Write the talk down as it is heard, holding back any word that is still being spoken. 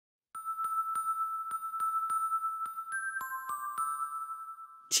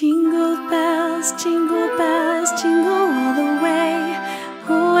Jingle bells, jingle all the way.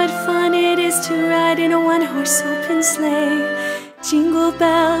 Oh, what fun it is to ride in a one-horse open sleigh. Jingle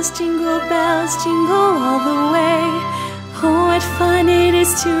bells, jingle all the way. Oh, what fun it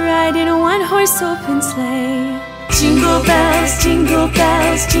is to ride in a one-horse open sleigh. Jingle bells, jingle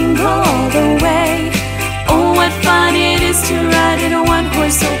all the way. Oh, what fun it is to ride in a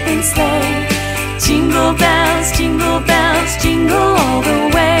one-horse open sleigh. Jingle bells, jingle all the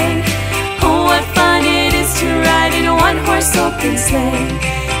way. Oh, what fun it is to ride in a one-horse open sleigh.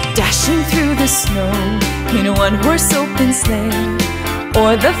 Dashing through the snow in a one-horse open sleigh.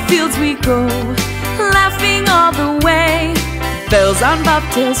 O'er the fields we go, laughing all the way. Bells on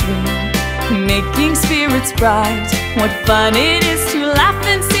bobtails ring, making spirits bright. What fun it is to laugh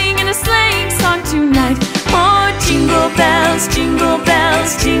and sing in a sleighing song tonight. Oh, jingle bells, jingle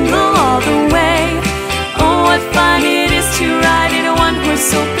all the way. Oh, what fun it is to ride in a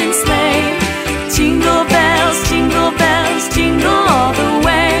one-horse open sleigh. Jingle bells, jingle all the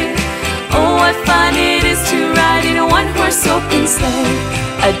way. Oh, what fun it is to ride in a one-horse open sleigh.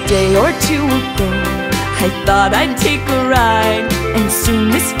 A day or two ago, I thought I'd take a ride, and soon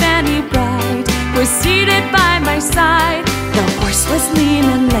Miss Fanny Bride was seated by my side. The horse was lean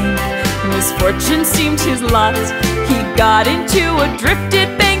and lame, misfortune seemed his lot. He got into a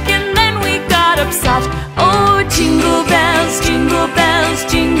drifted bank and then we got upset. Oh, jingle bells,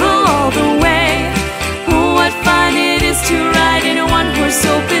 jingle all the way. Oh, what fun it is to ride in a one-horse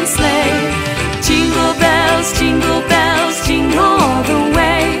open sleigh. Jingle bells, jingle all the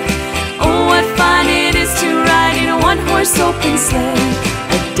way. Oh, what fun it is to ride in a one-horse open sleigh.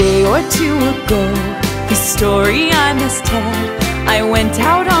 A day or two ago, the story I must tell. I went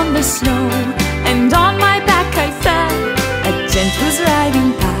out on the snow, and on my back I fell. A gent was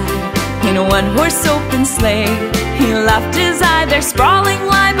riding by in a one-horse open sleigh. He laughed as I there sprawling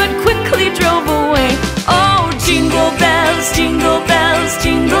lie, but quickly drove away. Oh, jingle bells, jingle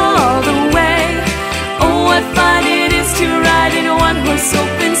all the way. Oh, what fun it is to ride in a one-horse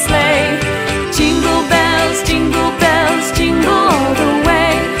open sleigh. Jingle bells, jingle all the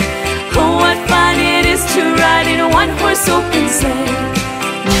way. Oh, what fun it is to ride in a one-horse open sleigh.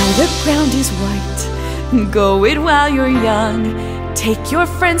 Now the ground is white, go it while you're young. Take your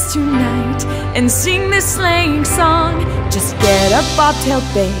friends tonight and sing this sleighing song. Just get a bobtail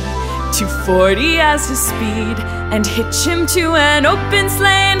bay, 240 as his speed, and hitch him to an open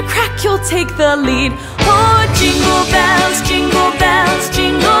sleigh, and crack, you'll take the lead. Oh, jingle bells, jingle